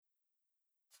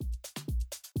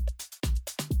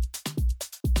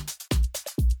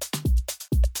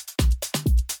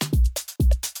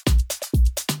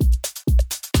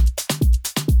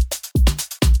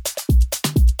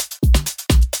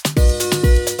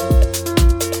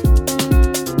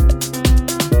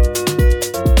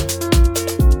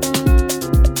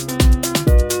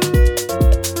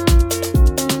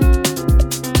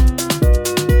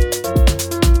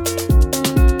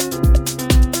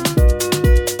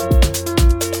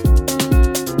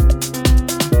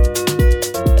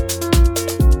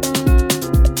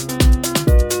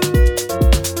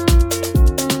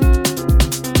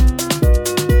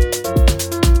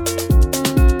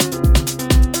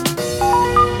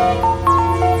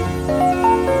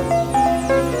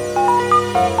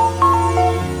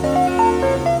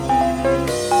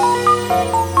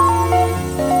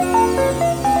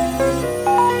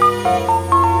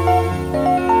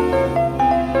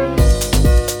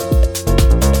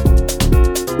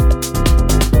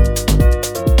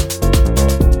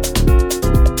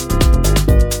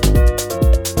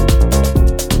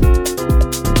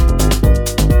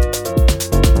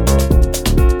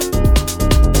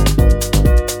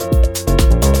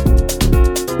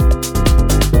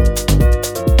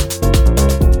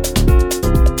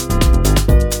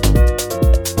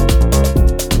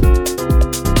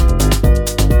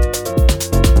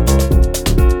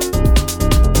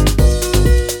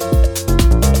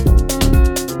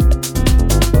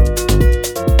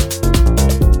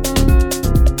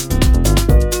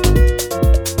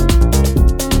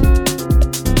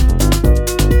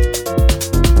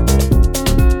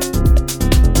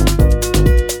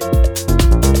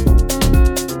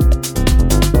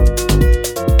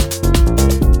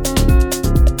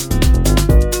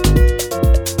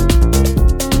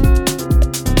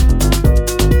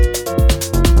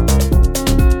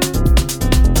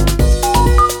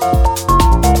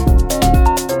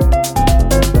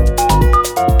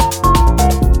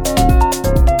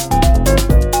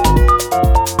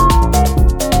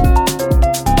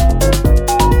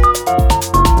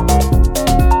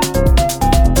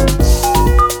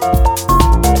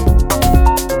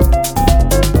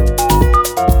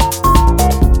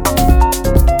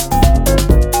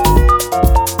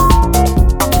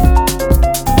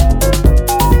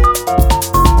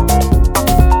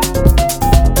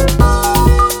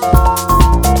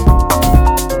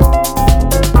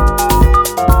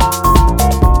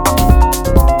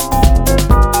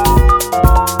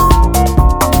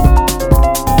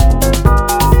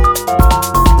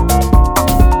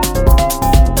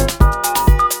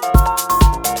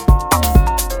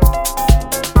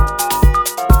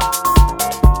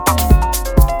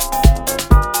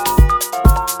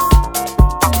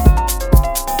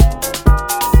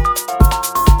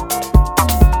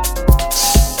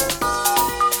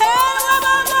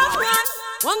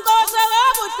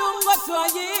butungo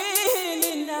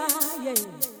twayini naye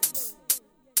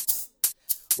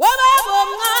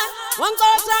wababonga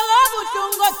wankosa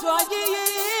butungo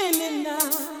twayini na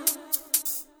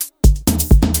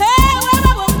hey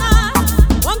wababonga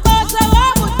wankosa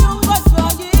butungo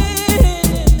twayini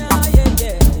naye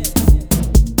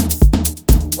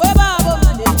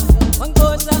wababonga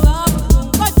wankosa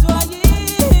butungo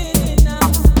twayini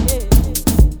naye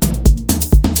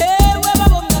hey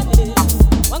wababonga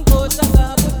wankosa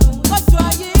butungo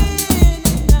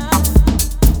twayini naye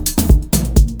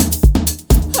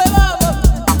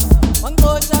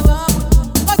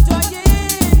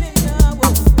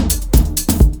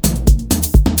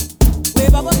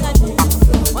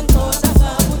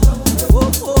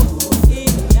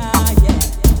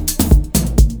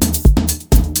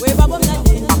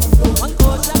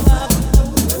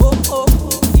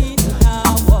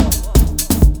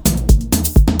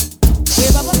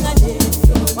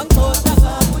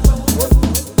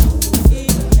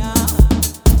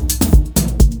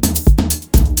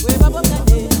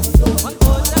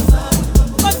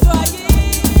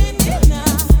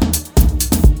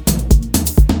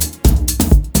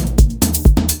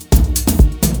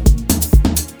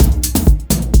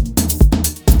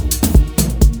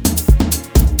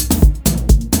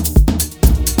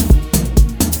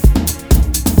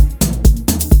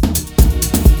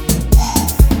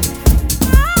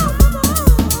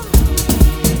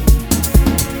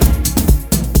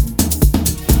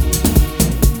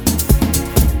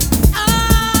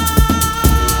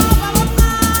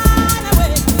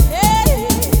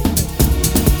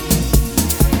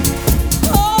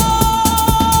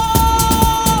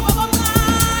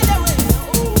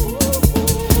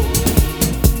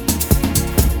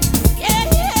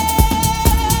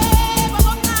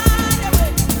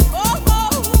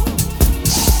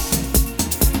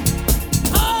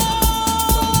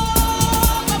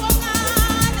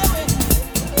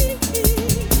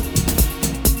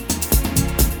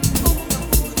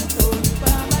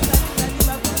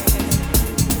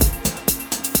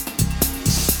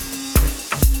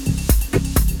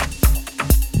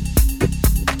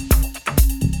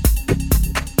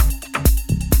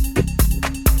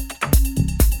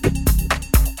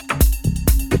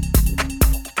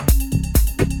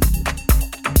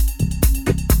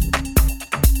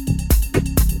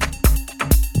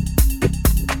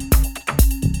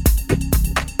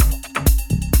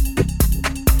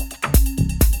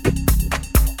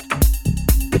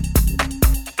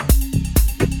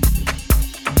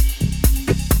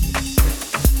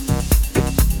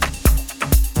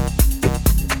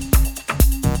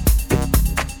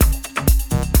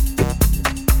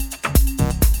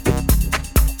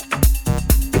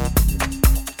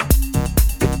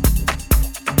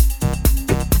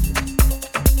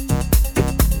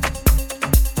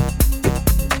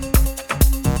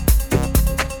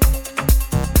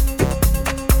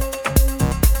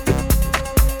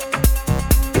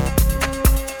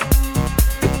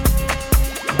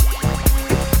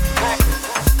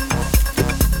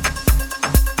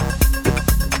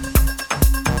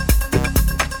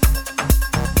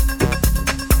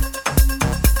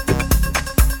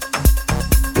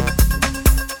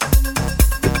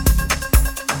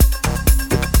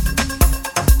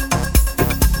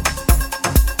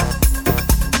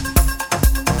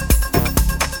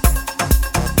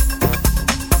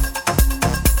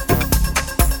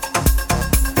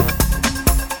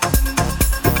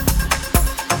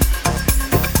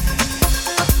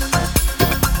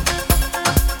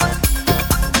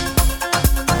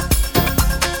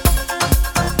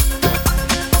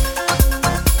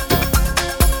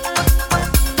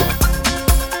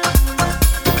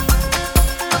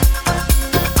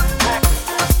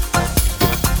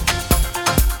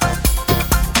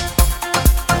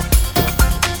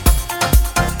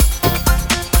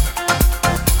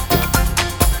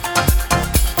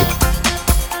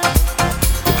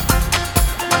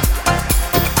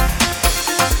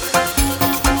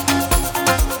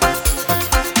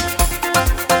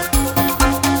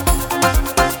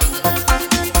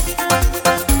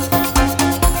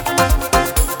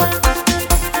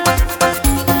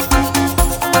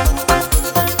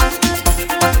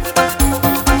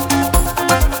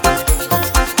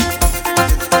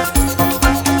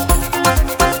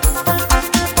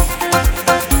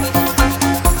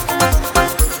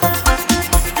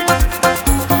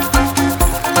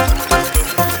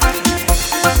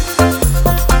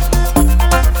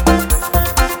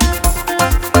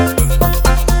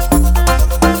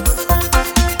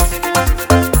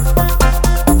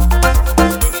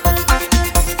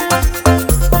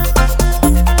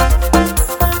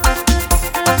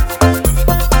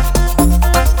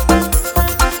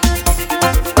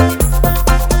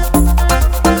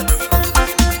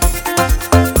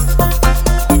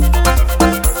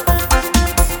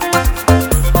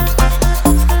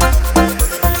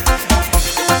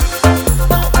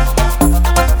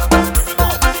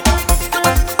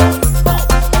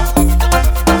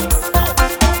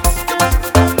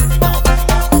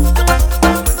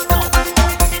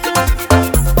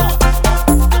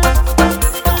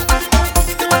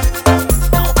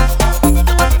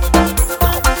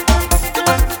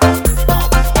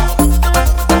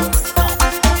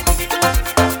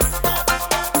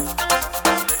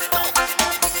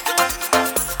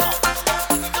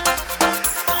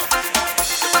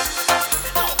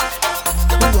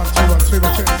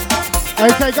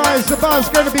Okay guys, the bar's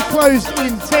going to be closed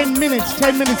in 10 minutes.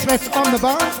 10 minutes left on the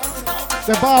bar.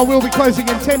 The bar will be closing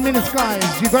in 10 minutes,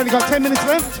 guys. You've only got 10 minutes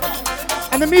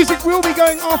left. And the music will be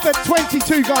going off at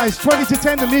 22, guys. 20 to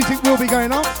 10, the music will be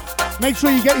going off. Make sure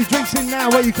you get your drinks in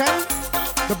now where you can.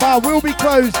 The bar will be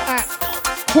closed at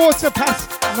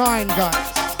 9:15,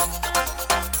 guys.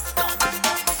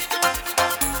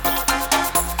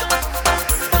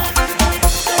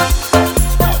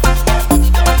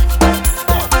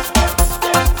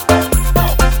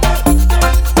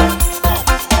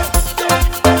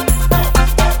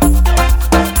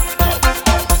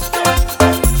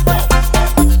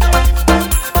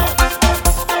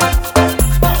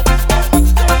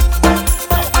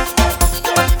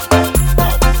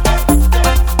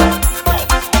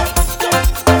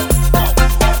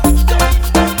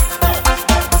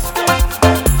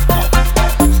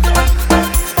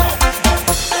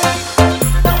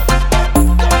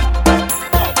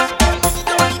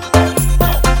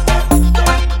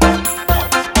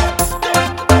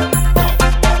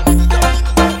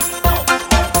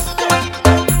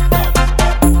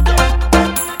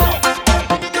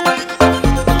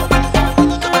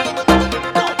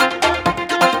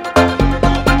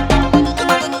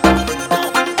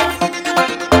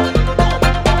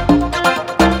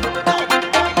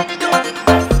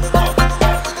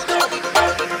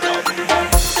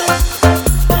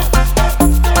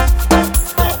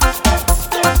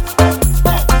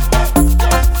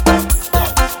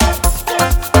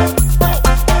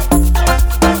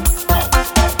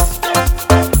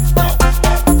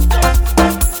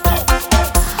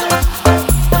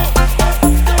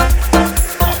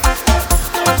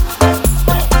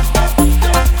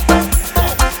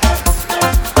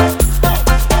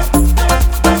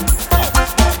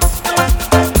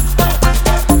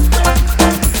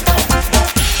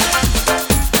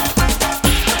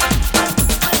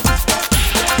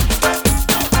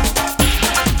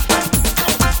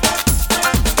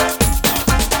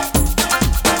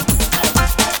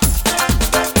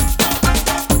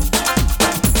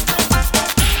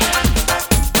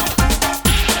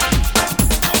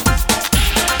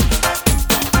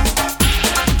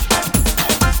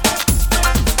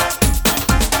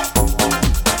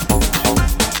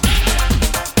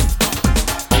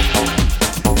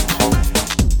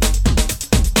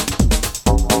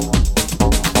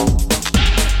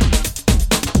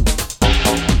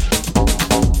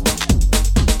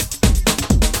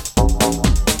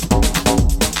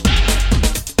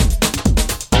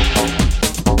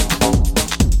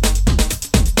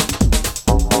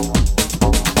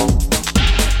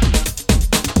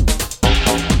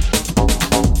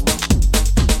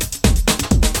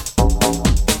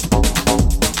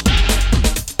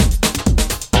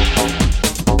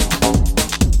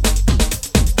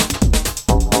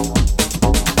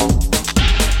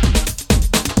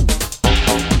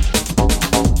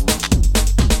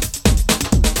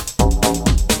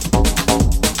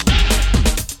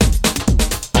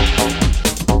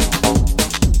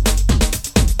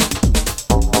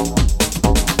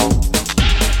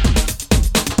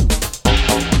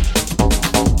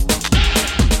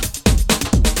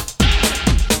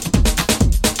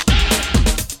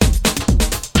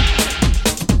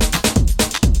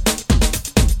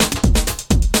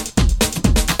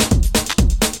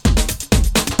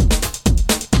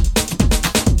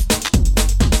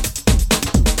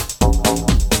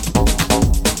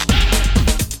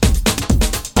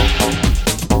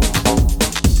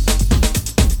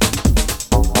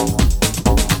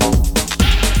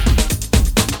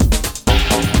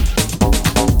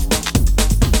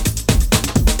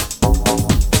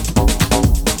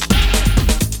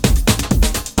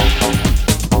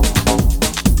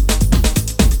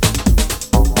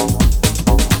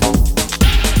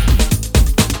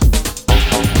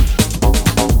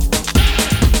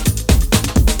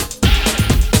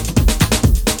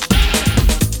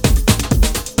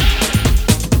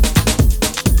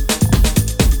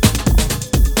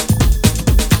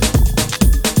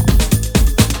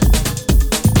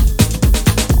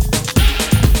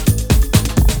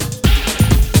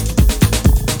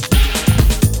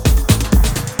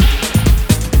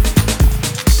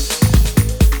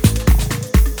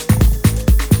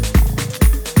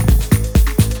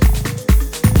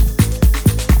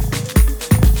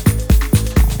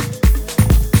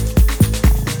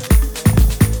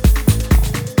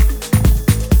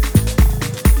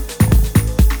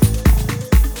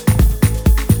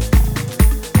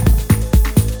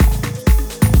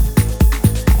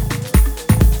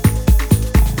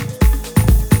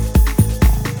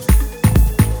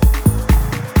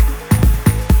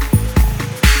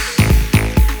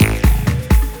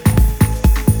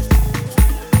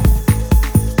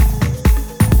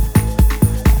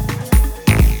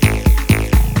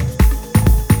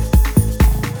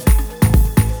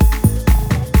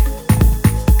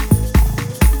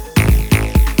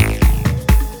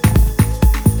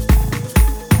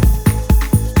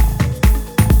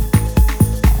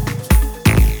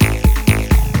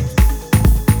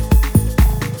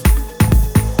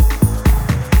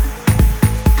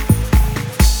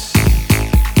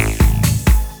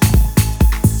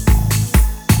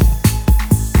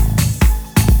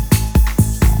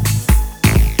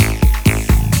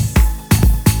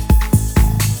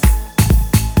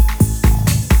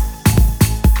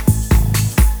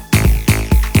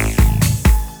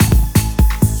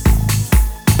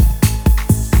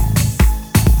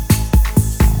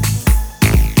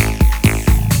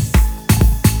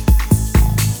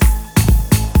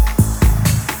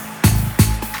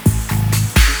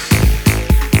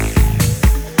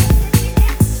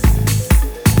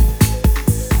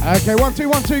 Okay, 1 2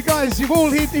 1 2, guys. You've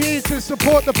all here to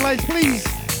support the place. Please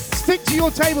stick to your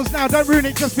tables now. Don't ruin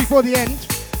it just before the end.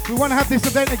 We want to have this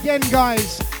event again,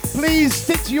 guys. Please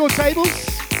stick to your tables.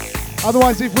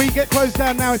 Otherwise, if we get closed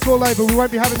down now, it's all over. We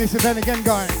won't be having this event again,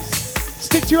 guys.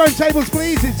 Stick to your own tables,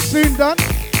 please. It's soon done.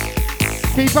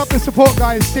 Keep up the support,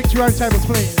 guys. Stick to your own tables,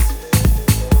 please.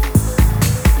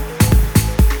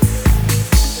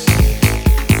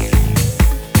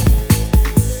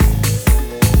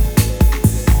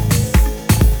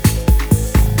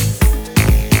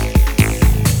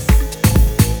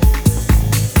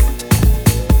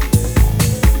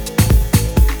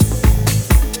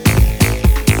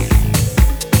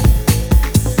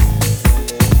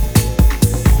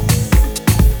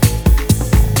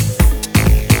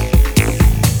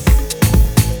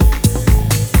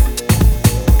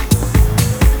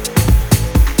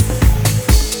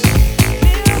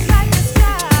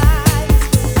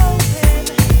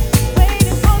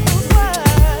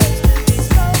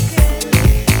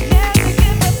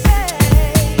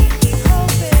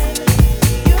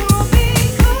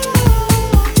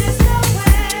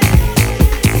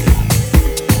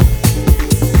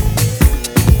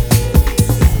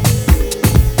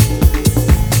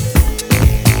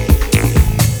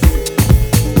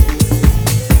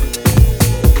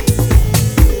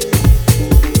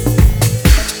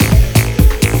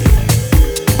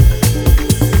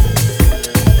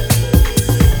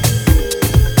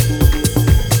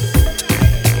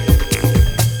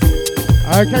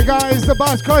 Okay, guys, the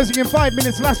bar's closing in 5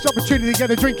 minutes. Last opportunity to get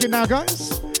a drink in now,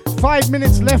 guys. 5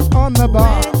 minutes left on the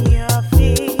bar. When you're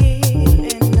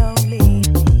feeling lonely,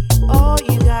 all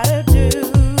you gotta do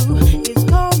is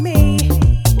call me.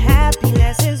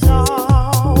 Happiness is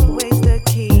always the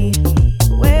key.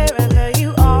 Wherever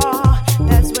you are,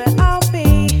 that's where I'll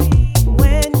be.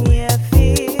 When you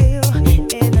feel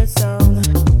in a zone,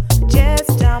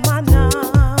 just dial my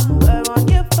number on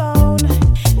your phone.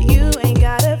 You ain't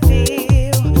gotta feel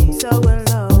so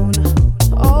alone.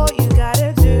 All you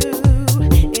gotta do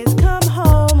is come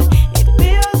home. It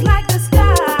feels like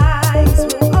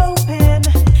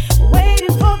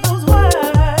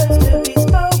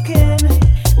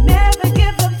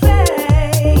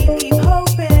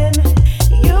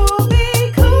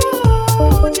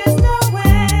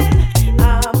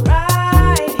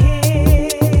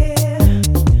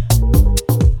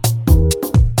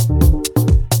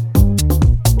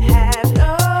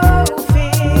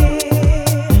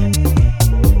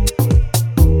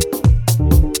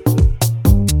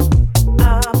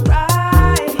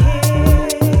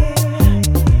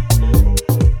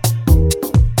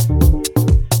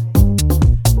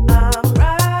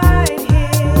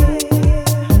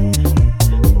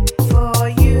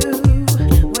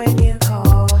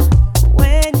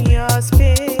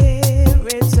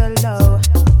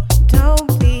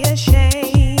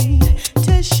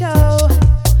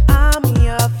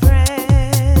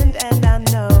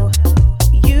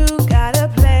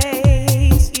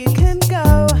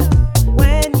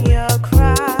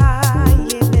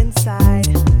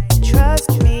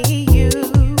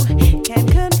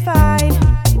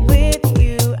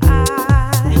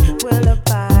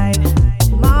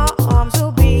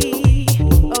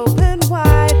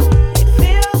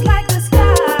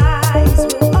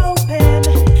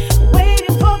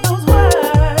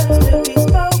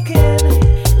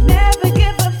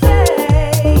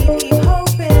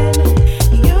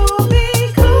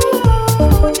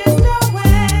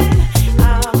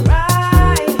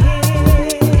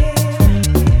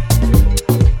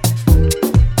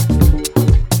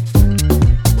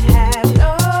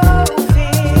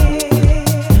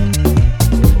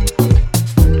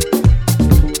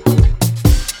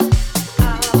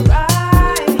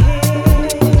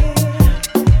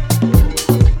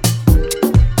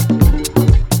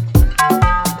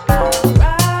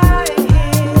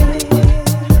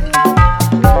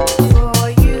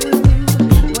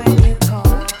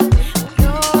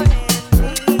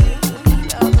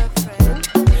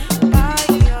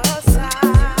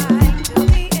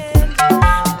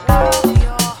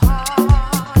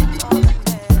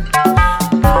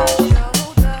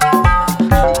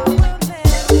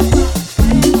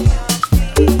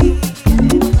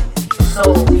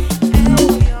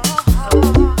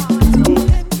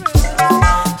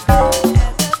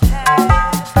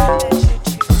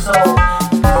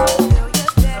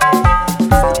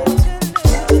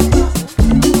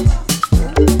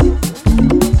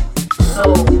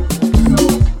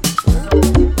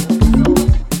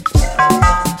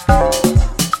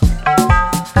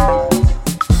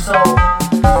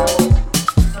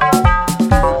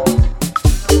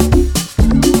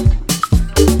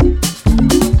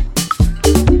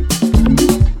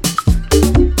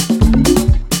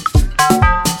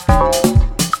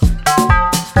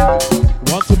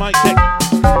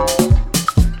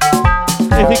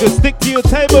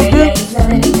table group.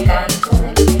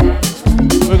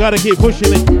 We gotta keep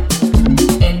pushing it.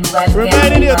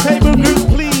 Reminding your table group,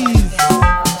 please.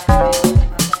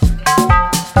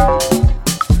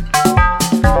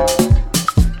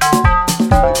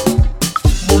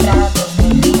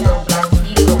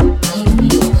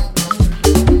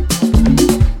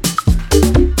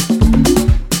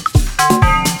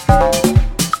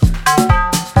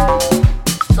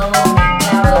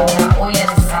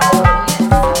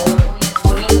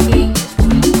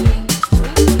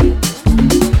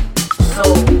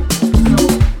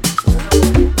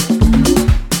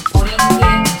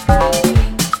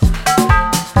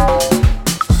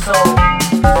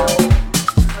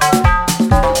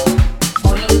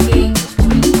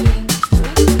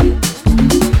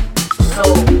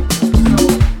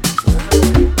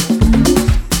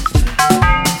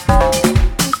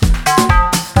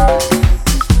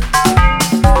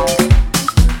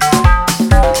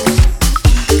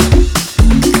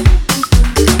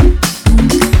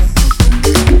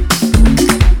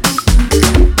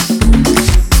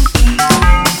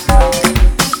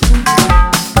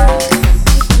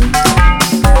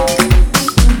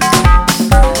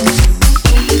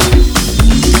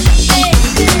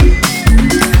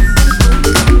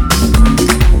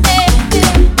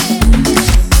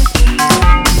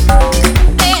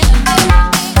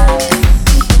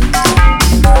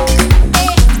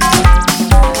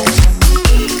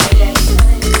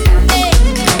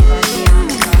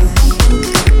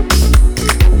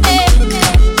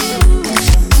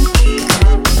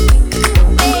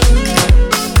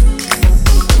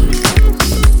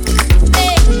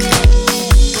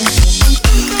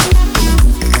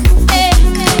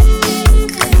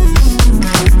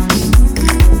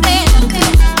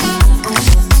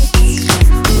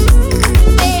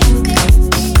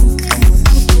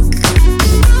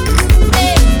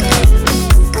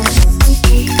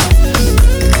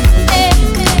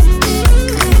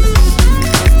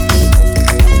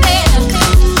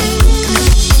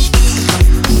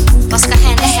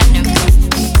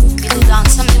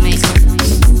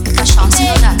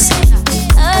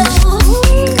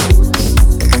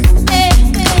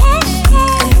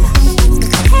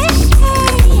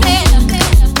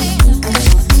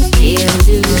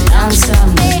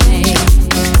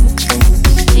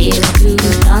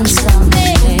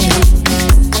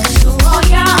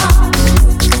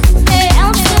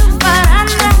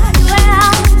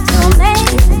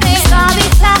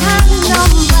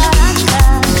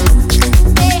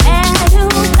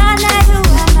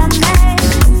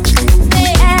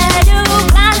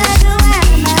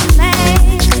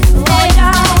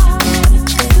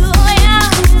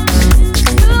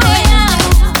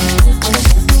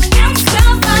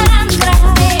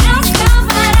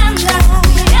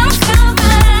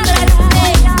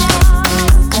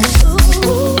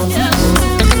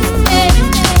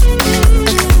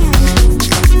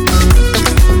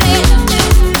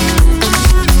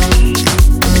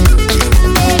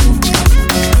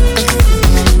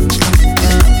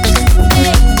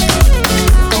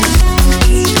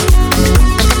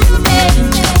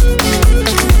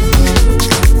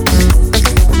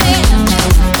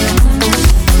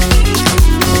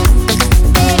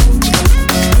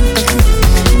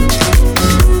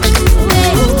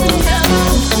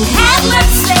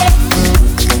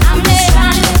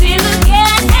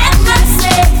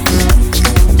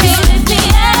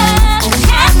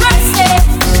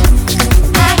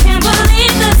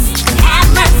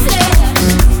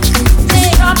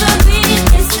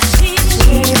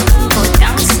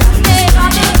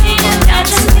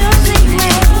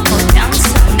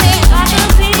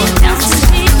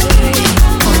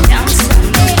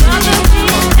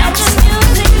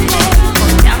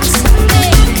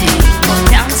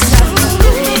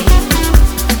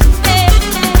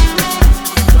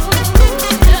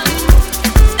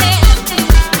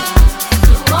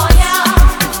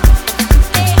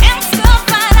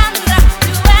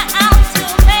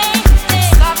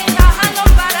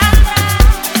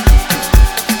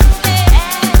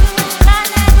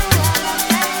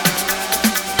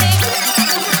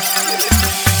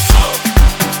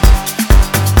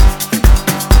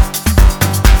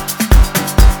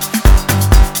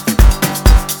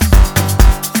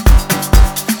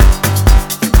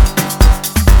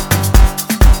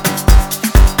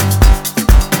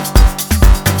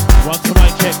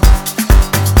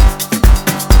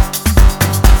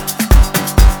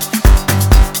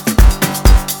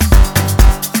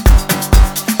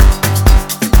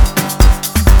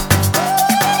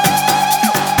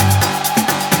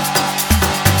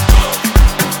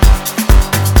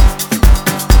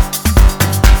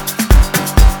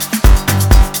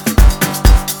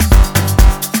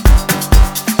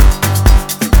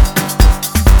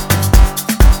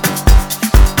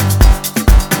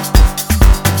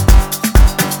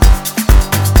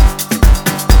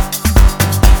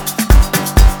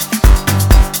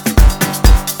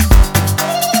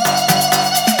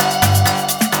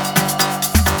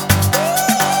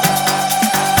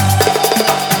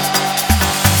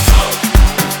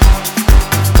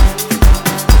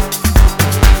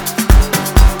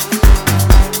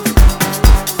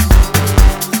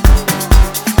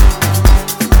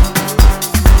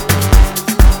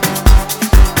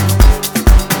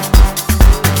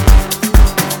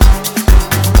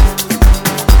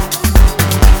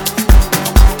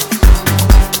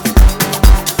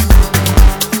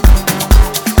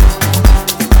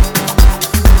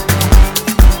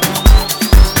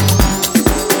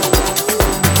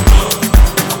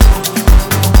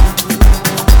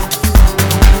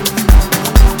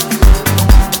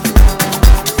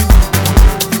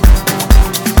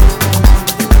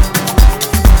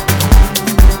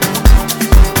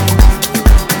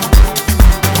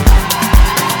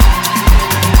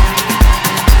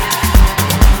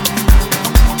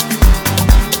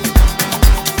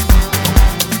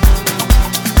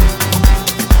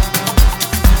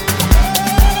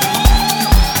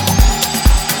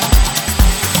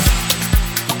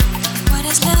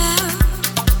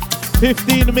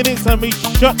 15 minutes and we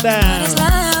shut down.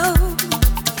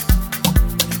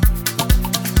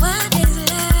 What is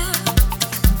love?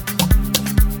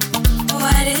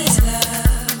 What is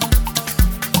love?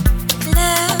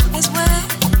 Love is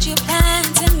what you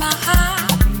plant in my heart.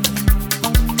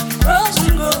 Grows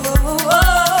and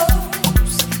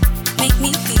grows. Make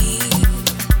me feel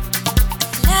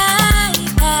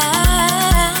like I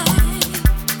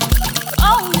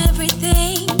own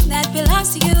everything that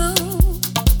belongs to you.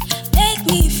 Make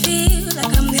me feel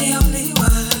like I'm the only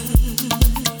one.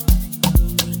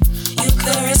 You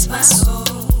caress my soul.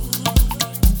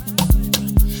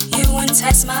 You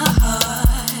entice my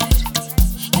heart.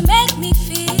 You make me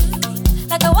feel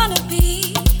like I wanna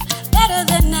be better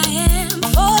than I am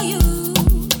for you.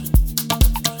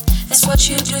 That's what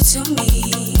you do to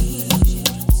me.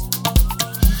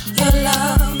 Your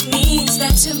love means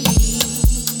that to me.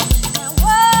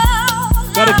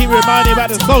 Gotta keep reminding about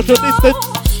the social distance.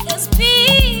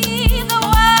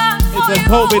 It's a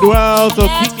COVID world, so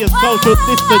keep your social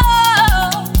distance.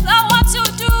 I want to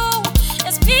do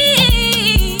is be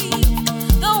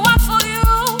the one for you.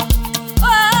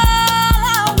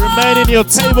 Remain in your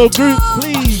table group,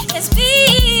 please. Is be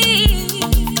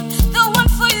the one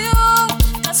for you.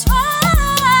 That's what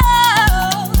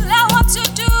I want to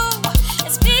do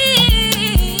is be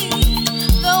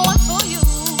the one for you.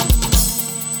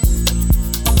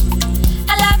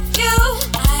 I love you.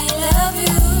 I love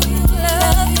you.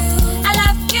 Love you. I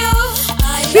love you.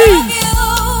 I love you.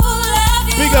 Love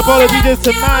you. Big up all the DJs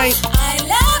tonight. I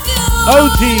love you.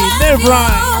 OG,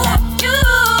 Nevrine,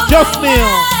 Just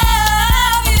Neil,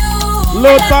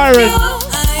 Lord Byron,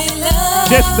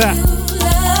 JEZTA,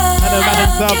 and the man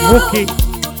himself, Wookie.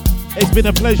 It's been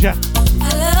a pleasure.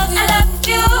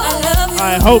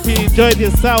 I hope you enjoyed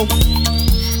yourself.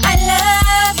 I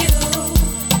love you.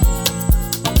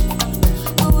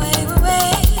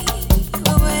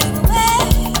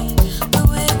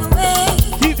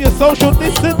 Keep your social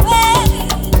distance.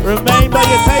 Remain by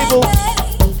your table.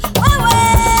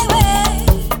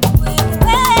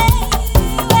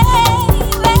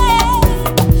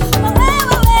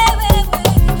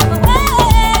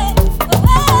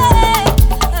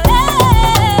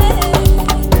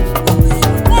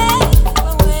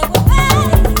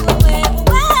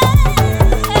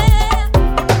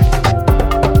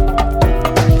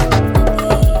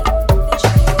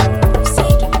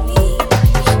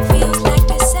 Feels like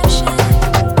deception.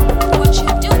 What you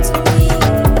do to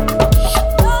me.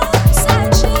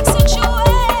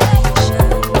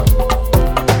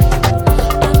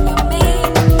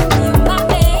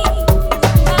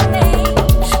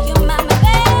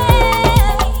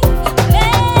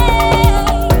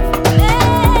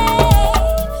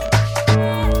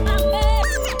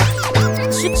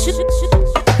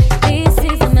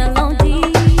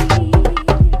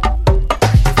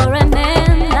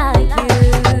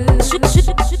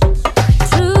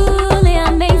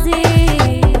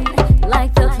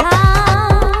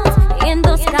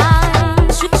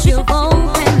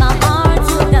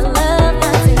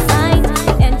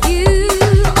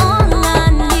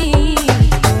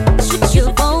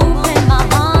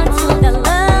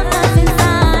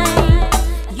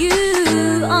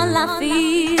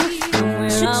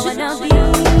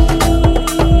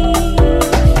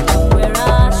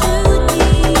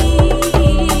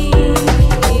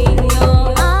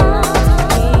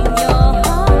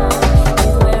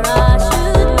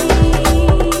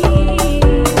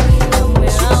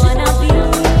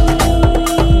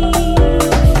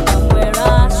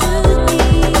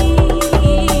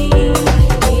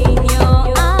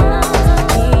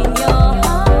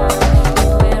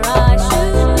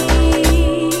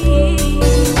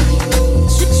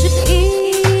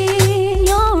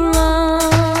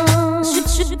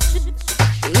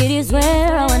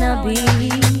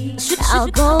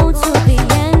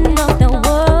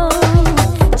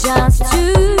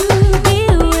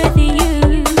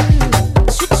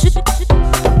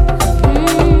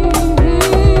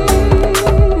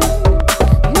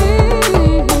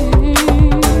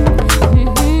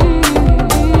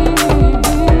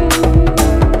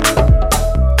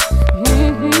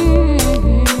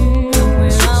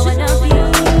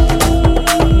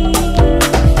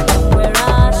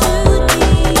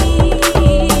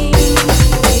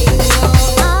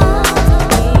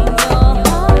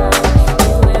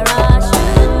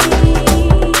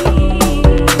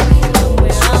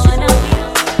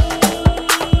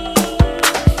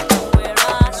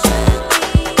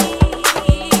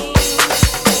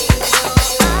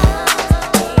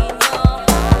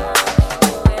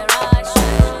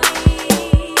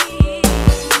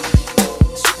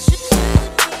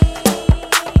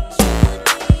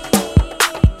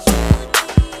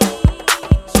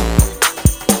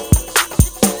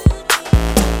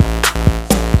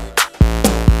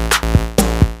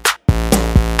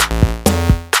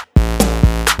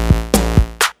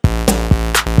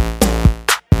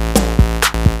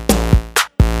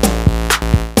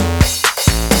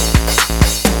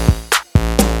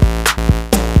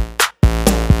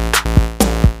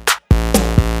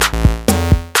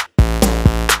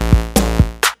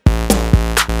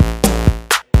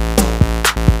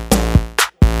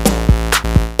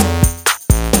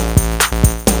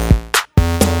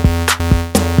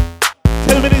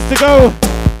 to go.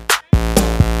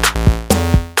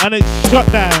 And it's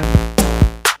shut down.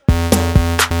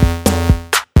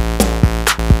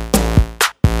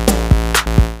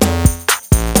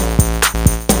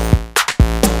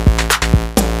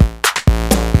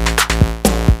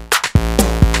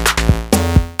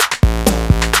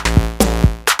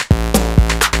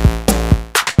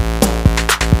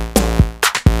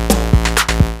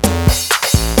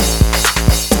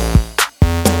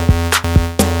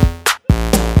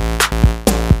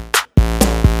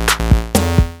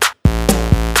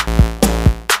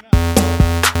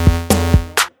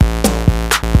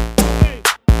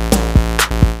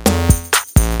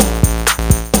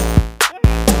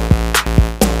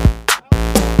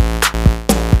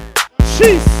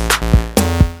 Jeez.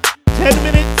 10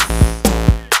 minutes.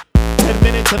 10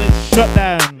 minutes and it's shut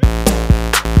down.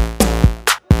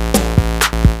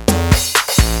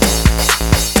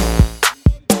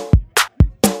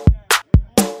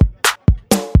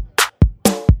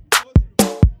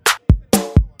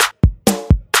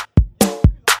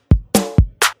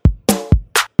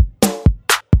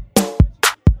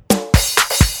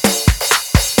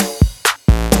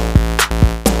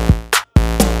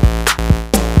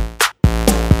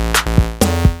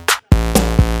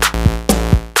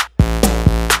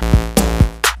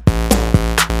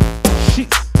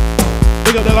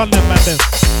 Big up the London man then.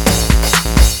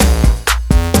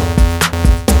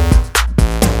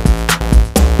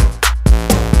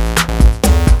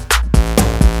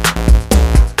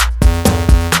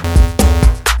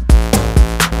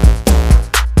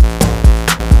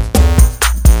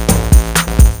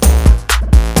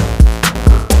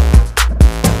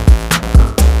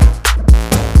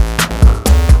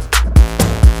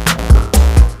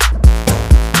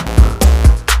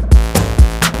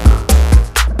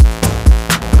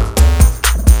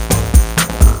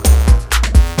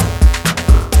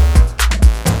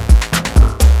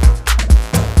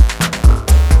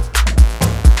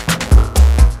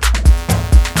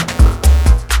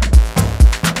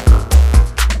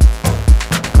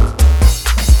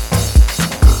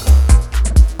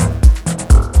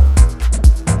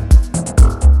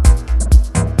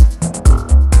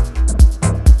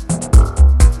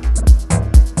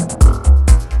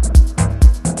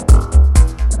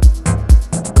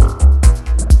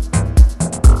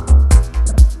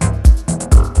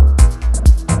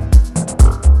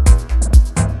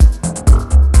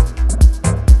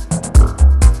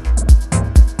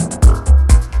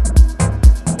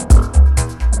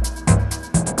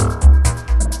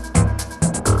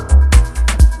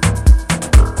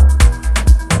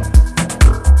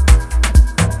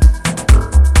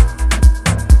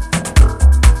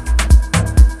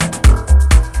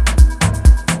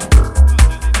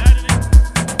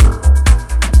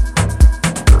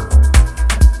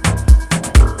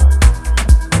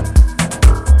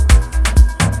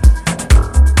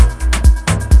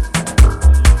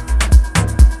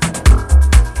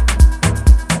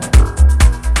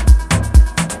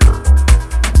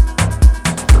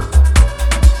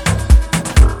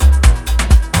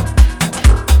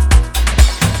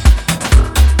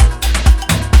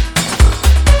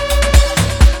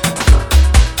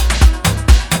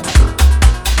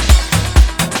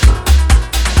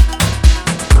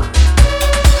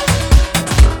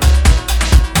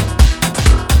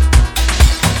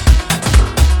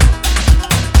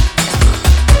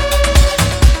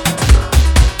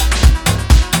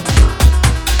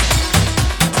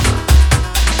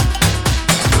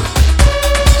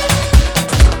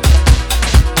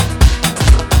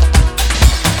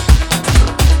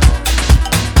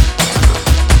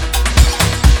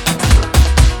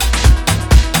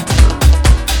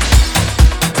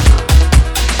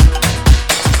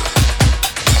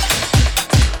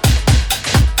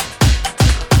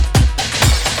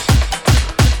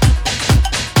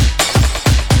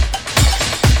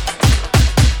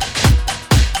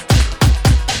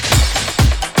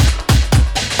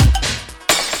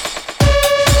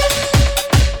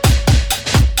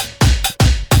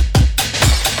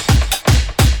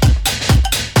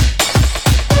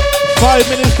 5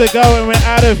 minutes to go and we're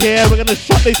out of here. We're going to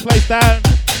shut this place down.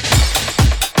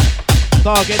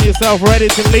 Start getting yourself ready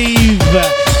to leave.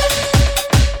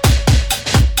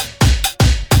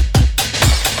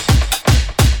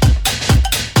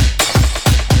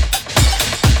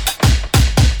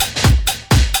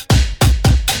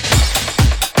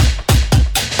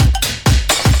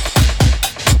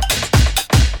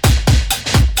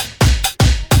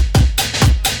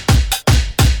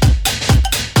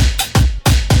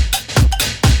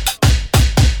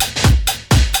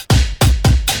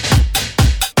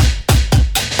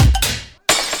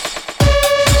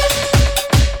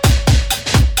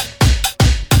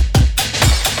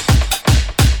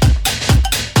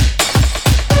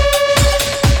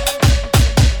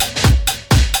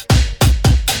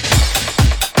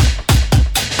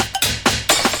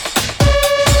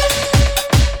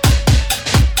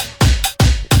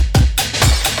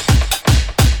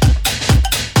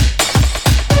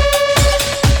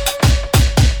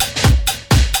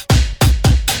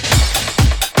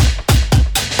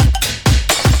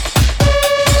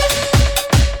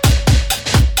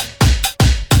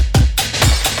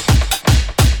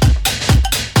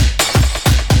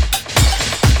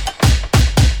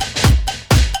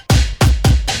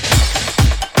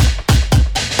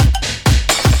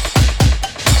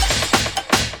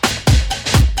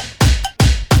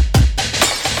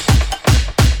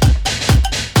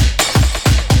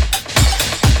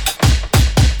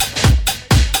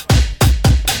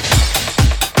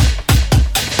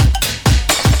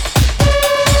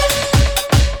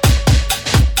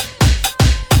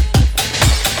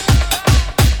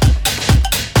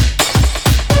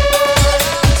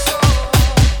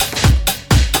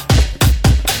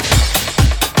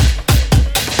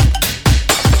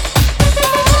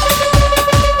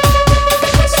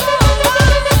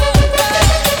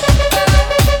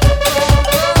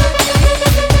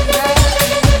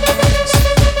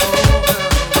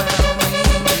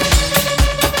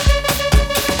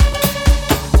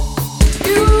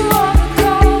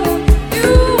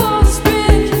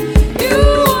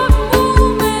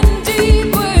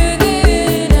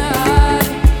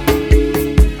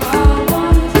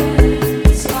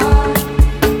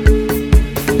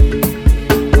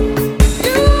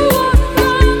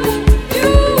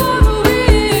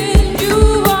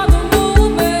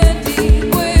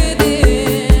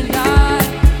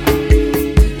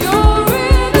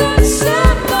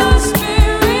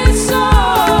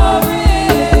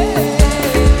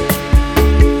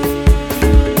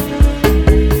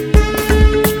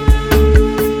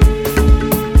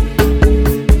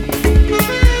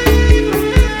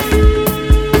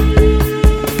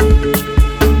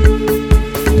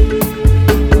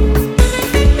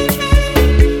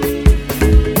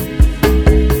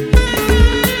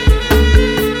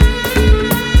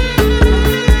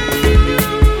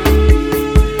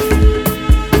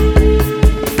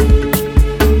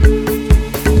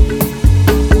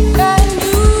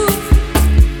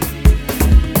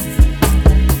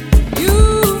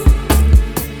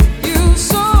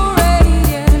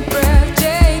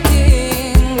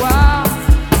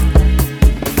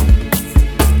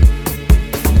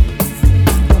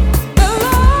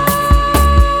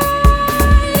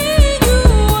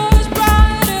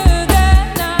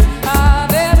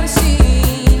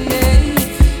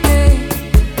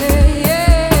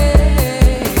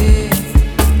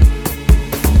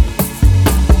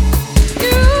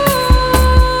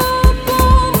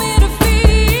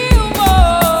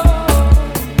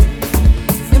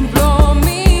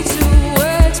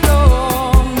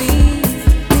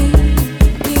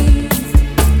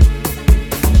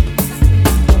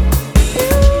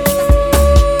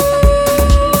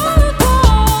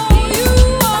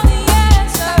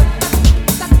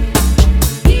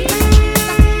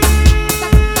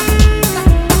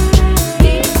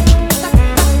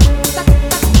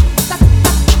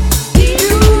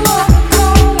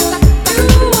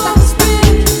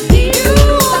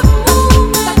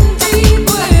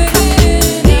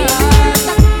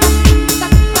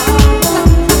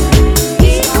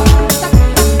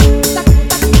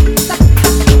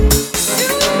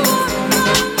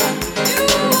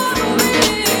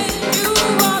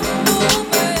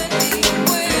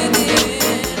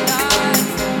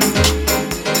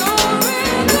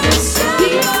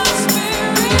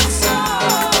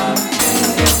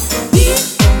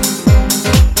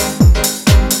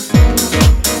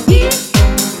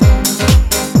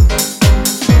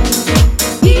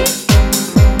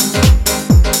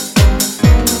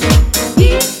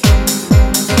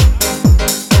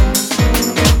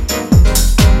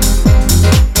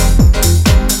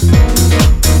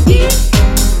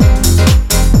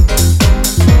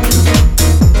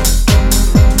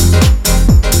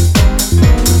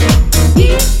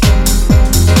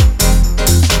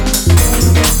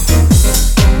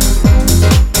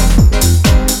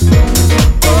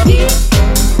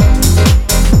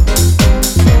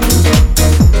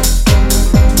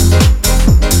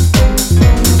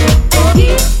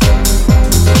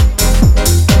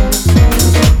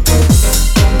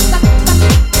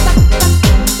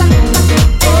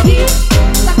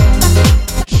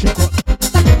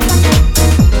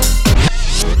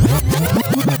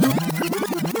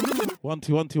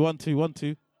 two, one, two, one, two, one,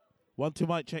 two. 1, 2,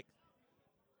 mic check.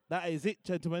 That is it,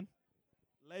 gentlemen.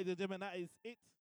 Ladies and gentlemen, that is it.